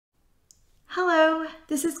Hello,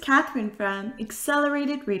 this is Catherine from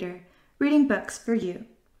Accelerated Reader, reading books for you.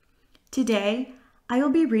 Today, I will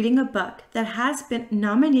be reading a book that has been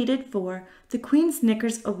nominated for the Queen's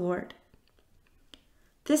Knickers Award.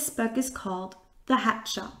 This book is called The Hat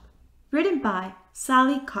Shop, written by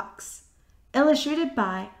Sally Cox, illustrated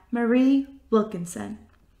by Marie Wilkinson.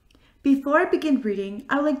 Before I begin reading,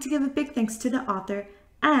 I would like to give a big thanks to the author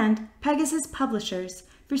and Pegasus Publishers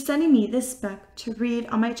for sending me this book to read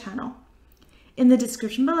on my channel. In the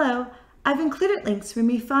description below, I've included links where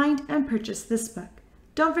you may find and purchase this book.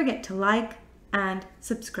 Don't forget to like and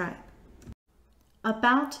subscribe.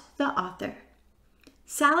 About the author.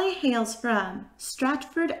 Sally hails from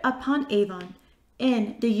Stratford-upon-Avon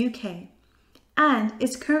in the UK and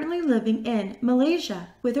is currently living in Malaysia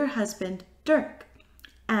with her husband, Dirk,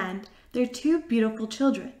 and their two beautiful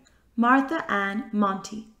children, Martha and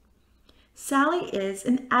Monty. Sally is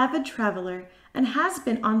an avid traveler and has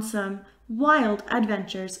been on some wild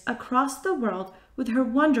adventures across the world with her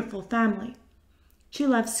wonderful family. She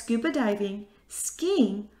loves scuba diving,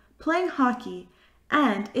 skiing, playing hockey,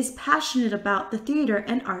 and is passionate about the theater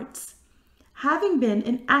and arts, having been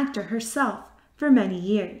an actor herself for many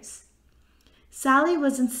years. Sally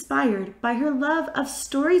was inspired by her love of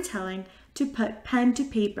storytelling to put pen to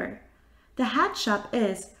paper. The Hat Shop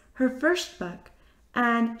is her first book,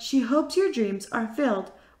 and she hopes your dreams are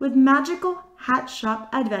filled with magical hat shop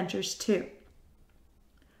adventures too.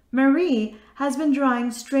 Marie has been drawing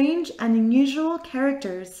strange and unusual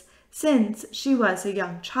characters since she was a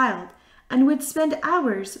young child and would spend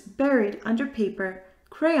hours buried under paper,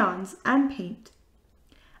 crayons, and paint.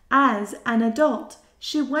 As an adult,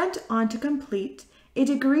 she went on to complete a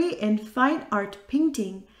degree in fine art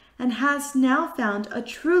painting and has now found a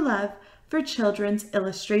true love for children's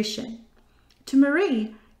illustration. To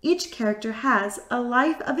Marie, each character has a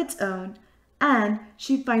life of its own, and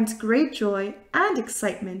she finds great joy and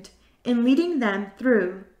excitement in leading them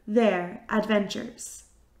through their adventures.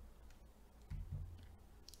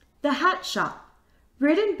 The Hat Shop,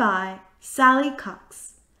 written by Sally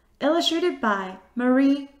Cox, illustrated by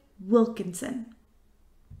Marie Wilkinson.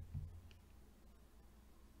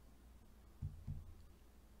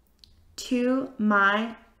 To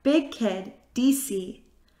my big kid, DC.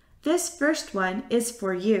 This first one is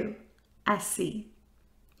for you, SC.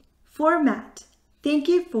 For Matt, thank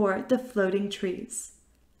you for the floating trees,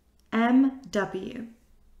 MW.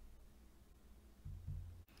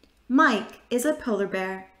 Mike is a polar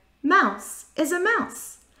bear, Mouse is a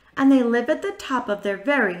mouse, and they live at the top of their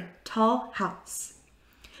very tall house.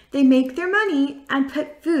 They make their money and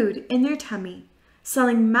put food in their tummy,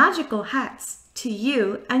 selling magical hats to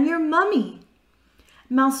you and your mummy.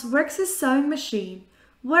 Mouse works his sewing machine,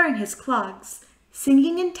 wearing his clogs,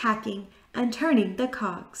 singing and tacking and turning the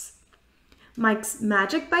cogs. Mike's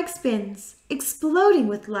magic bike spins, exploding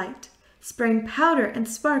with light, spraying powder and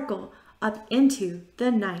sparkle up into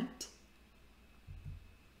the night.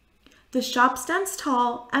 The shop stands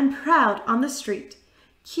tall and proud on the street,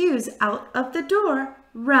 queues out of the door,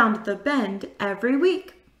 round the bend every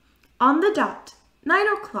week. On the dot, 9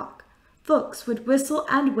 o'clock, folks would whistle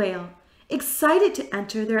and wail, excited to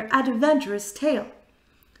enter their adventurous tale.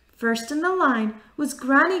 First in the line was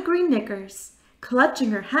Granny Green Knickers,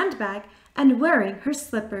 clutching her handbag and wearing her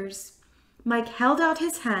slippers. Mike held out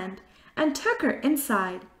his hand and took her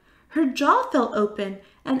inside. Her jaw fell open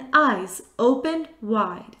and eyes opened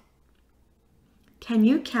wide. Can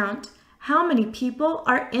you count how many people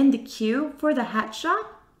are in the queue for the hat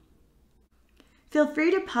shop? Feel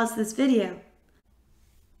free to pause this video.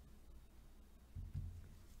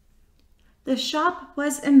 The shop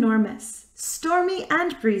was enormous, stormy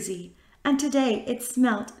and breezy, and today it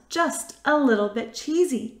smelled just a little bit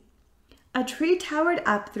cheesy. A tree towered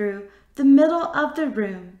up through the middle of the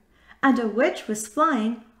room, and a witch was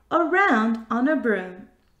flying around on a broom.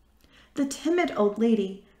 The timid old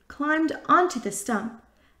lady climbed onto the stump,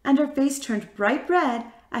 and her face turned bright red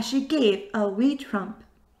as she gave a wee trump.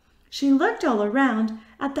 She looked all around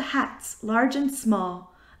at the hats, large and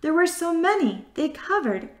small. There were so many they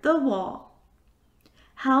covered the wall.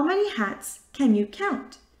 How many hats can you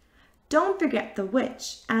count? Don't forget the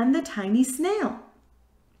witch and the tiny snail.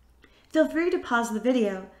 Feel free to pause the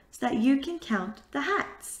video so that you can count the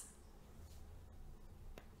hats.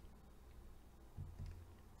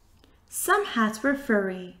 Some hats were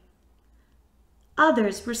furry.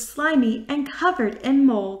 Others were slimy and covered in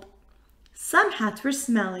mold. Some hats were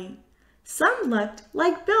smelly. Some looked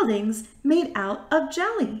like buildings made out of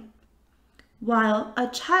jelly. While a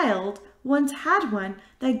child once had one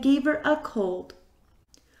that gave her a cold.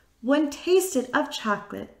 One tasted of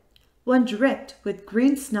chocolate, one dripped with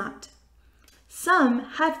green snot. Some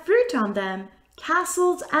had fruit on them,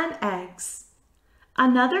 castles and eggs.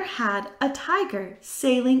 Another had a tiger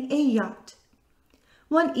sailing a yacht.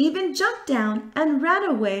 One even jumped down and ran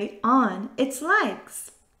away on its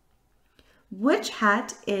legs. Which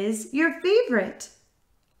hat is your favorite?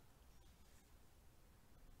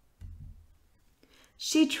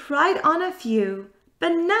 She tried on a few,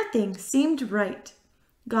 but nothing seemed right.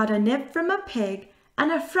 Got a nip from a pig and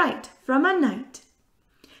a fright from a knight.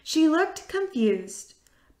 She looked confused,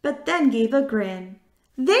 but then gave a grin.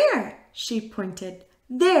 There, she pointed,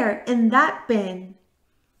 there in that bin.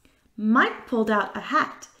 Mike pulled out a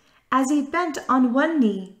hat as he bent on one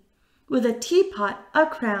knee, with a teapot, a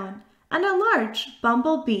crown, and a large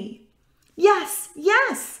bumblebee. Yes,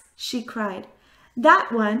 yes, she cried,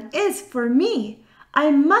 that one is for me. I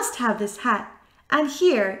must have this hat, and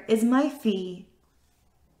here is my fee.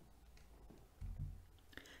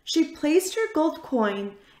 She placed her gold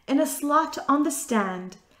coin in a slot on the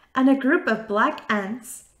stand, and a group of black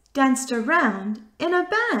ants danced around in a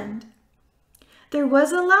band. There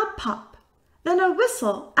was a loud pop, then a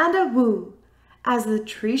whistle and a woo, as the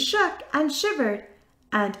tree shook and shivered,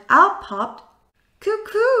 and out popped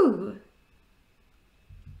Cuckoo.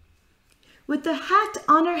 With the hat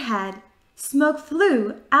on her head, smoke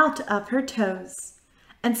flew out of her toes,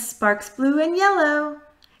 and sparks blue and yellow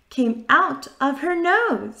came out of her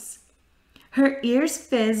nose. Her ears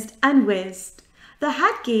fizzed and whizzed. The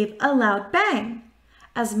hat gave a loud bang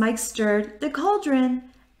as Mike stirred the cauldron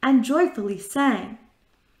and joyfully sang.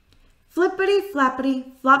 Flippity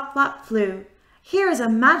flappity flop flop flew. Here is a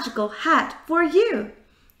magical hat for you.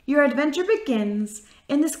 Your adventure begins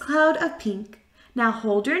in this cloud of pink. Now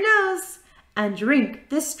hold your nose and drink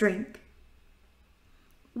this drink.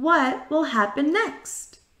 What will happen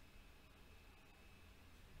next?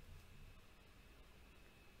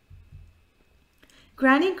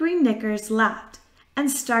 Granny Green Knickers laughed and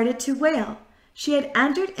started to wail. She had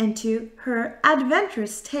entered into her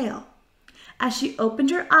adventurous tale. As she opened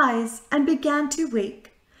her eyes and began to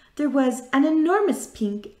wake, there was an enormous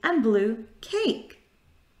pink and blue cake.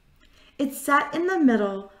 It sat in the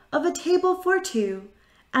middle of a table for two,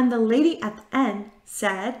 and the lady at the end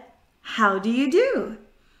said, "How do you do?"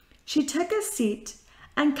 She took a seat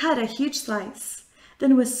and cut a huge slice,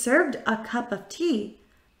 then was served a cup of tea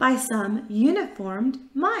by some uniformed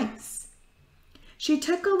mice. She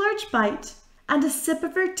took a large bite and a sip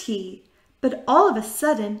of her tea, but all of a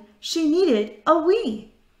sudden she needed a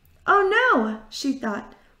wee. "Oh no," she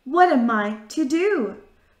thought, "what am I to do?"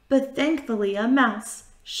 But thankfully a mouse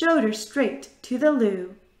showed her straight to the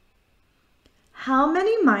loo. How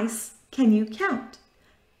many mice can you count?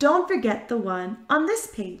 Don't forget the one on this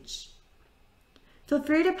page. Feel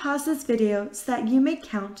free to pause this video so that you may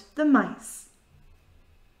count the mice.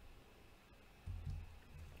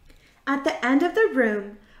 At the end of the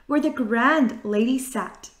room where the grand lady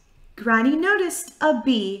sat, Granny noticed a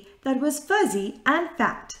bee that was fuzzy and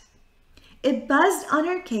fat. It buzzed on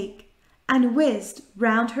her cake and whizzed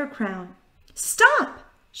round her crown.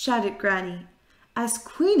 "Stop!" shouted Granny, as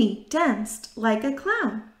Queenie danced like a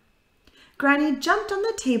clown. Granny jumped on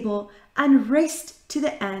the table and raced to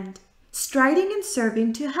the end, striding and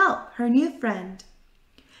serving to help her new friend.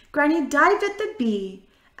 Granny dived at the bee,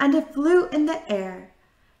 and it flew in the air.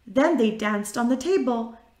 Then they danced on the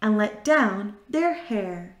table and let down their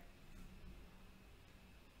hair.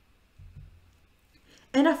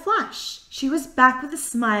 In a flash, she was back with a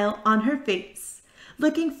smile on her face,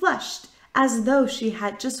 looking flushed as though she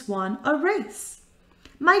had just won a race.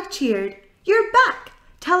 Mike cheered, "You're back!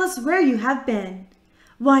 Tell us where you have been."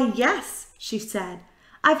 "Why, yes," she said,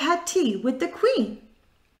 "I've had tea with the Queen."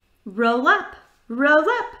 Roll up,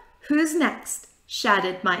 who's next?"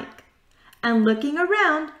 shouted Mike, and looking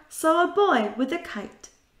around, saw a boy with a kite.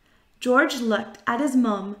 George looked at his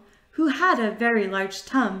mum, who had a very large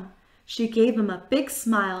tum. She gave him a big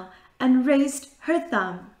smile and raised her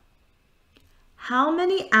thumb. How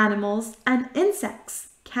many animals and insects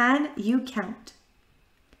can you count?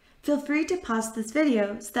 Feel free to pause this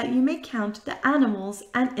video so that you may count the animals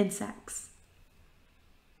and insects.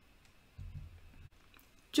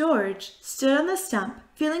 George stood on the stump,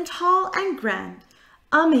 feeling tall and grand,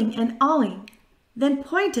 umming and awing, then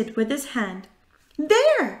pointed with his hand.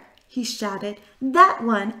 "There!" he shouted, "that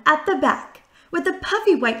one at the back, with the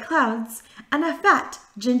puffy white clouds and a fat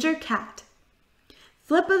ginger cat."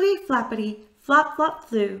 Flippity flappity flop flop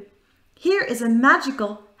flew. Here is a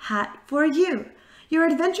magical hat for you. Your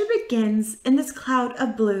adventure begins in this cloud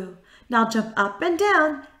of blue. Now jump up and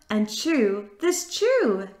down and chew this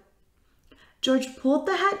chew. George pulled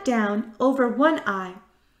the hat down over one eye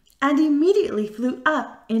and immediately flew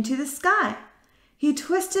up into the sky. He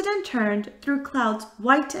twisted and turned through clouds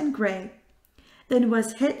white and gray, then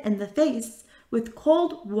was hit in the face with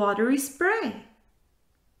cold, watery spray.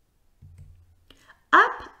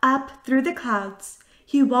 Up, up through the clouds,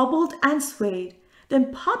 he wobbled and swayed,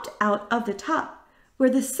 then popped out of the top,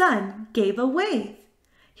 where the sun gave a wave.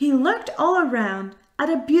 He looked all around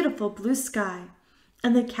at a beautiful blue sky,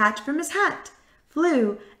 and the catch from his hat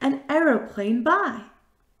flew an aeroplane by.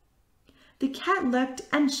 The cat looked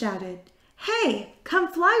and shouted, "Hey,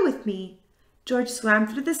 come fly with me!" George swam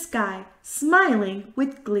through the sky, smiling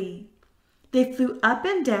with glee. They flew up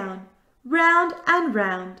and down, round and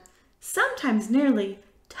round, sometimes nearly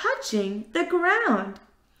touching the ground.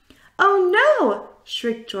 "Oh no!"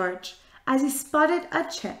 shrieked George as he spotted a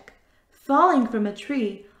chick falling from a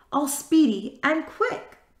tree, all speedy and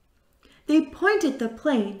quick. They pointed the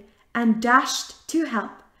plane and dashed to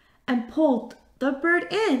help and pulled the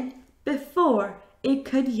bird in before it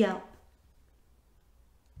could yelp.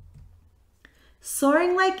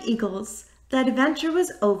 Soaring like eagles, the adventure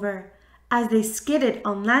was over as they skidded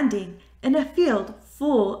on landing in a field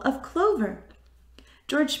full of clover.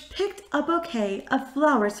 George picked a bouquet of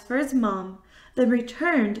flowers for his mom, then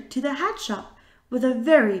returned to the hat shop with a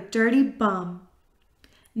very dirty bum.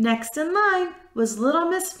 Next in line was little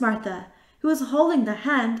Miss Martha, who was holding the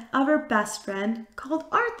hand of her best friend called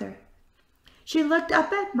Arthur. She looked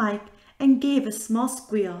up at Mike and gave a small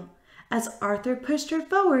squeal as Arthur pushed her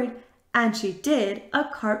forward, and she did a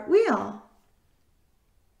cartwheel.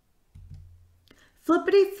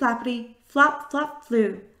 Flippity flappity, flop flop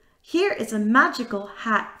flew. Here is a magical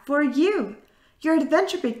hat for you. Your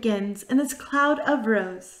adventure begins in this cloud of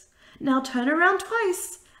rose. Now turn around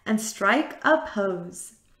twice and strike a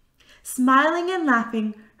pose. Smiling and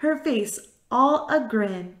laughing, her face all a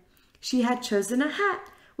grin, she had chosen a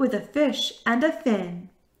hat with a fish and a fin.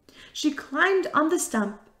 She climbed on the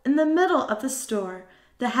stump in the middle of the store,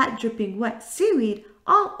 the hat dripping wet seaweed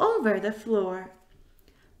all over the floor.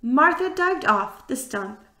 Martha dived off the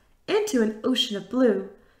stump into an ocean of blue,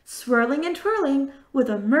 swirling and twirling with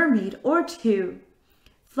a mermaid or two,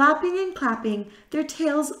 flapping and clapping their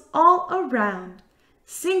tails all around,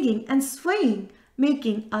 singing and swaying,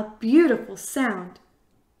 making a beautiful sound.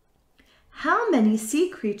 How many sea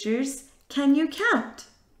creatures can you count?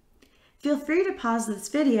 Feel free to pause this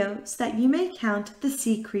video so that you may count the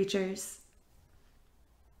sea creatures.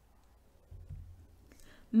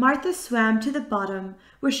 Martha swam to the bottom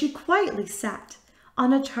where she quietly sat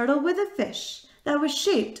on a turtle with a fish that was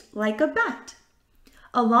shaped like a bat.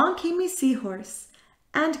 Along came a seahorse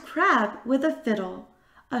and crab with a fiddle,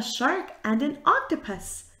 a shark and an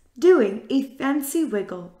octopus doing a fancy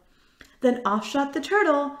wiggle. Then off shot the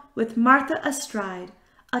turtle with Martha astride,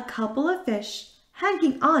 a couple of fish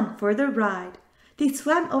hanging on for the ride. They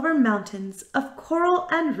swam over mountains of coral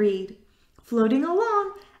and reed, floating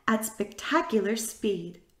along at spectacular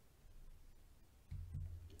speed.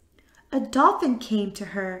 A dolphin came to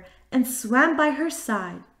her and swam by her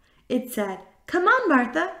side. It said, "Come on,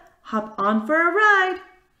 Martha, hop on for a ride."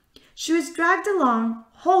 She was dragged along,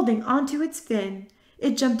 holding onto its fin.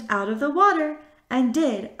 It jumped out of the water and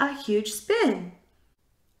did a huge spin.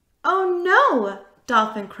 "Oh no!"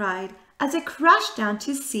 Dolphin cried as it crashed down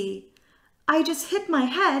to sea. "I just hit my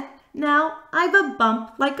head. Now I've a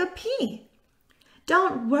bump like a pea."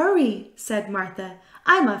 "Don't worry," said Martha.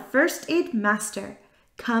 "I'm a first aid master.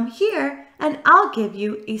 Come here and I'll give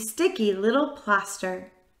you a sticky little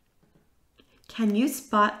plaster." Can you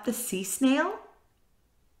spot the sea snail?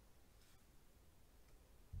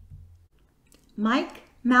 Mike,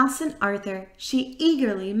 Mouse, and Arthur she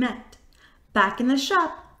eagerly met, back in the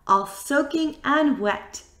shop, all soaking and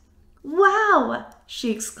wet. "Wow!"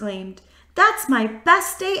 she exclaimed. "That's my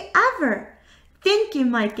best day ever! Thank you,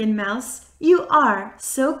 Mike and Mouse. You are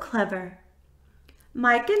so clever."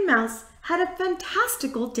 Mike and Mouse had a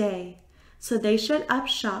fantastical day, so they shut up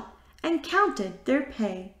shop and counted their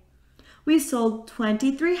pay. "We sold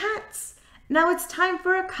 23 hats. Now it's time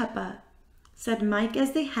for a cuppa," said Mike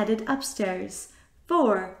as they headed upstairs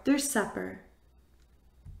for their supper.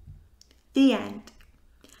 The end.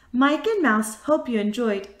 Mike and Mouse hope you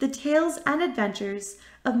enjoyed the tales and adventures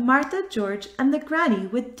of Martha, George, and the granny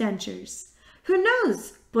with dentures. Who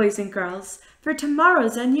knows, boys and girls, for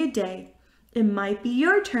tomorrow's a new day. It might be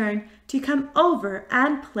your turn to come over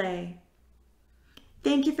and play.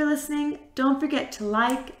 Thank you for listening. Don't forget to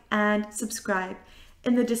like and subscribe.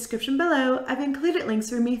 In the description below, I've included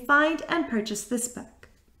links where you may find and purchase this book.